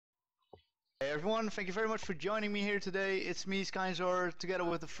Hey everyone, thank you very much for joining me here today. It's me, Skynzor, together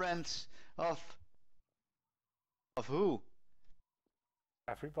with the friends of who?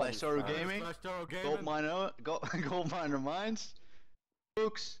 Everybody. Flashtower Gaming, Goldminer Mines,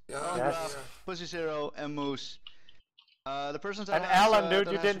 Brooks, Alangrath, Pussy Zero, and Moose. The persons that and Alan,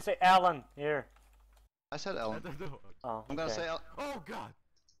 dude, you didn't say Alan here. I said Alan. Oh, I'm gonna say Alan. Oh God!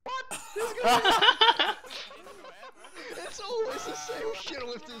 What? This guy. It's always the same shit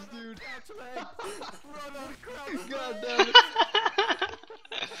with this dude. God damn it.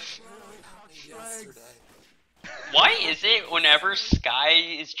 Why is it whenever Sky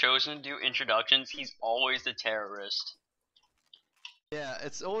is chosen to do introductions, he's always the terrorist? Yeah,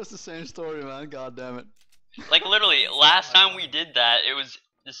 it's always the same story, man. God damn it. Like literally, last time we did that, it was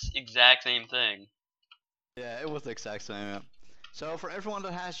this exact same thing. Yeah, it was the exact same. Yeah. So for everyone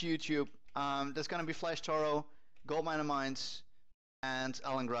that has YouTube, there's gonna be Flashtower, Goldminer Mines, and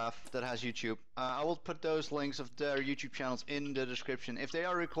Alangrath that has YouTube. I will put those links of their YouTube channels in the description. If they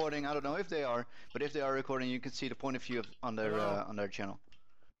are recording, I don't know if they are, but if they are recording, you can see the point of view on their channel.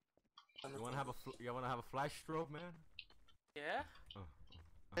 You wanna have a flash strobe, man? Yeah.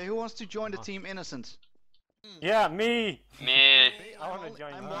 Hey, who wants to join the team Innocent? Yeah, me. Me. I wanna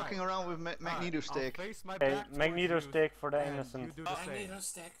join. I'm walking around with Magneto stick. Hey, Magneto stick for the Innocent. Magneto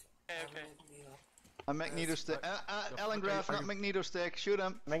stick. Okay. I'm Magneto stick. Alangrath, not Magneto stick. Shoot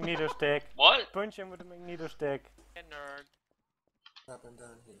him. Magneto stick. What? Punch him with a Magneto stick. Nerd. Up and down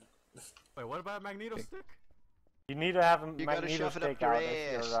here. Wait, what about Magneto stick? You need to have a You gotta Magneto shove it up stick your out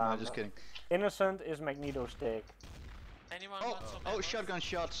if ass. you're No, just kidding. Innocent is Magneto stick. Anyone Oh, want some oh, ammo? shotgun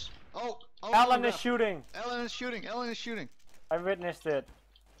shots. Oh, Alan is shooting. Alan is shooting. Alan is shooting. I witnessed it.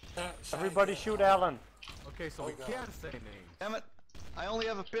 Everybody shoot Alan. Okay, so we can't say names. Damn it! I only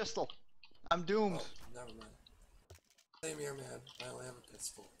have a pistol. I'm doomed. Oh, never mind. Same here, man. I only have a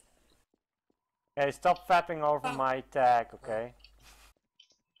pistol. Hey, stop fapping over my tag, okay?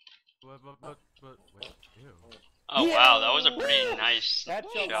 But wait, ew. Oh wow, that was a pretty nice That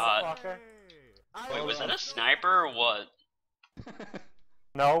shot. fucker. Wait, was that a sniper or what?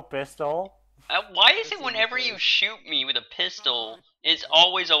 No, pistol. Why is it whenever you shoot me with a pistol, it's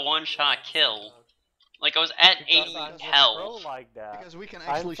always a one-shot kill? Like I was at 80 health. Like that. Because we can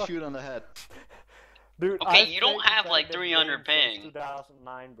actually shoot on the head. Dude, Okay, I've you don't played have like competitive 300 games since ping.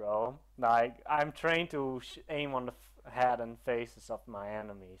 2009, bro. Like, I'm trained to aim on the head and faces of my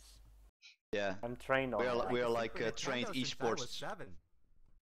enemies. Yeah. I'm trained on that. We are like trained esports.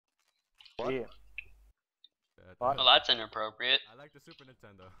 What? Yeah. Well, that's inappropriate. I like the Super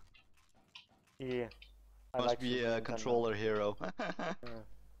Nintendo. Yeah. I Must like be Super a Nintendo. controller hero. Yeah.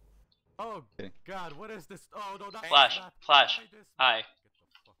 Oh Okay. God, what is this? Oh no, that's Flash, not- Flash, Why this- hi. Get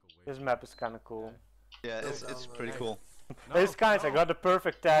the fuck away. This map is kinda cool. Yeah, it's pretty cool. No, Hey, guys, I no. got the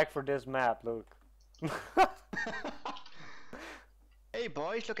perfect tag for this map, look. Hey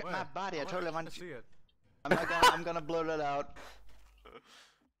boys, look at my Wait, body. I totally want want to you. see it. I'm gonna blur that out.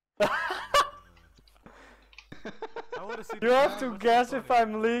 I want to see. You the have tag, to what's guess so if funny?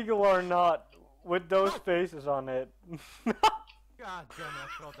 I'm legal or not with those faces on it. God damn it!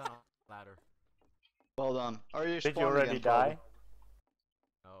 I fell down the ladder. Hold on. Are you Did you spawned already again, die?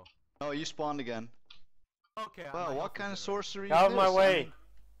 No. Oh, you spawned again. Okay. Well, what kind of sorcery is Out of this? my way.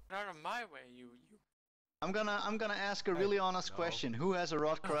 Out of my way, you. I'm gonna ask a really honest no. question. Who has a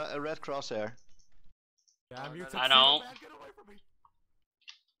red crosshair? Damn you! I don't. Man, get away from me.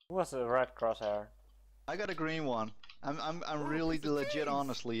 Who was the red crosshair? I got a green one. I'm really piece of legit cheese.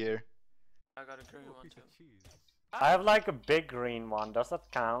 honestly here. I got a green Ooh, one piece too. of cheese. I have like a big green one. Does that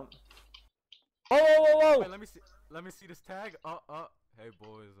count? Whoa, whoa, whoa, whoa! Wait, let me see this tag. Hey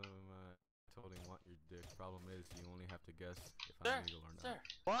boys, I totally want your dick. Problem is, you only have to guess if Sir, I'm legal or not. sir.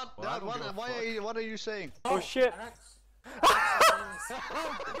 What? Well, I don't give a fuck. What are you saying? Oh shit!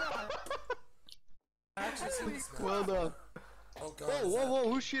 I actually see this map. Well done. Oh god. Whoa, whoa,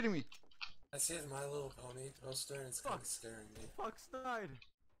 whoa! Who's shooting me? I see it in My Little Pony poster and it's kind of scaring me. Fuck snide.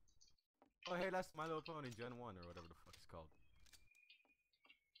 Oh hey, that's My Little Pony Gen 1 or whatever the fuck it's called.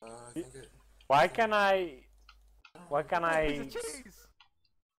 I think it. Why can I? Why can Oh, I? piece of cheese.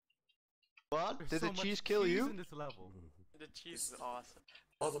 What? There's Did so the much cheese kill cheese you? in this level. The cheese is awesome.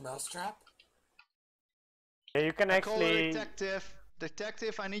 Oh, the mousetrap? Yeah, you can I call the actually. detective.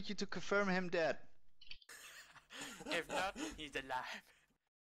 Detective, I need you to confirm him dead. If not, he's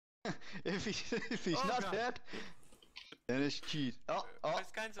alive. if he's Oh, not God. dead, then it's cheese. Oh, oh,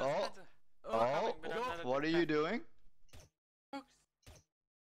 It's kinda, oh, kinda. oh! coming, but I'm not a What are you doing?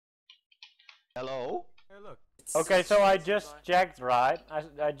 Hello? Hey look. Okay, so I just checked right.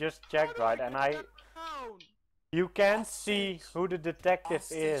 I just checked right, and Down. you can see who the detective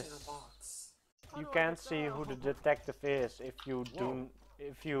Hostage in a is. box. you can't see who the detective is if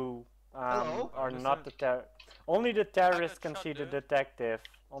you Hello? are not the Only the terrorist can see the detective.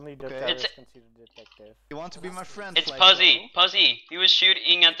 Only the Okay. terrorist can see the detective. You want to be my friend? It's Flash Puzzy. Toro? Puzzy. He was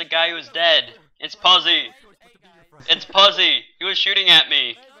shooting at the guy who was dead. It's Puzzy. It's Puzzy. He was shooting at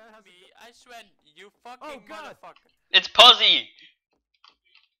me. Me, I swear, you fucking God. motherfucker. It's Puzzy.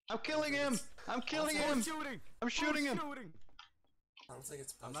 I'm killing him! I'm killing him! Shooting! I'm shooting him! Shooting! I don't think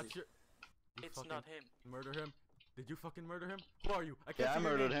it's I'm not Puzzy. sure. You It's fucking not him. Murder him? Did you fucking murder him? Who are you? I can't Yeah, I see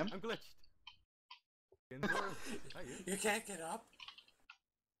your murdered name. him. I'm glitched. Hi, you. You can't get up?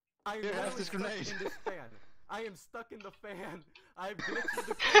 I am Here, have literally this stuck grenade. in this fan. I am stuck in the fan. I've glitched in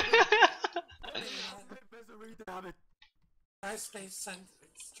the fan. Misery, damn it. Try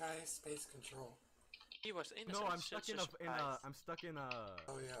space control. He was innocent. No, I'm stuck in I'm stuck in a.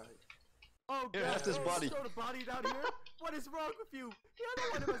 Oh yeah. Oh Here, God! have this no, body. Throw the body down here. What is wrong with you? Yeah,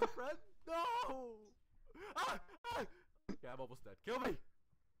 I don't want him as a friend. No. Ah, ah. Yeah, I'm almost dead. Kill me.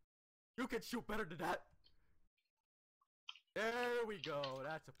 You can shoot better than that. There we go.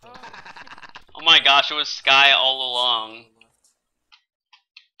 That's a pro. Oh my gosh, it was Sky all along.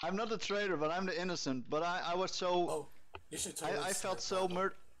 I'm not the traitor, but I'm the innocent. But I was so... Oh, you should totally I felt snipe so that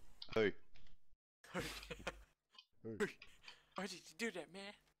murdered. Hey. Why did you do that,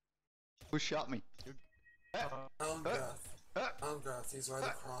 man? Who shot me? one. Alangrath, he's right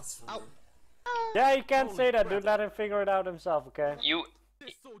across from Ow. me. Yeah, you can't Holy say that, crap. dude. Let him figure it out himself, okay? You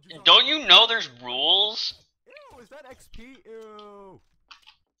This soldier's on don't fire. you know there's rules? Ew, is that XP? Ew.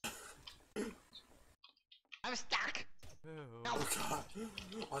 I'm stuck! Ew. Oh god.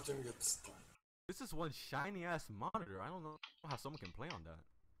 Watch him get stuck. This is one shiny ass monitor. I don't know how someone can play on that.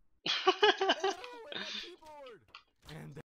 Oh, and a keyboard. And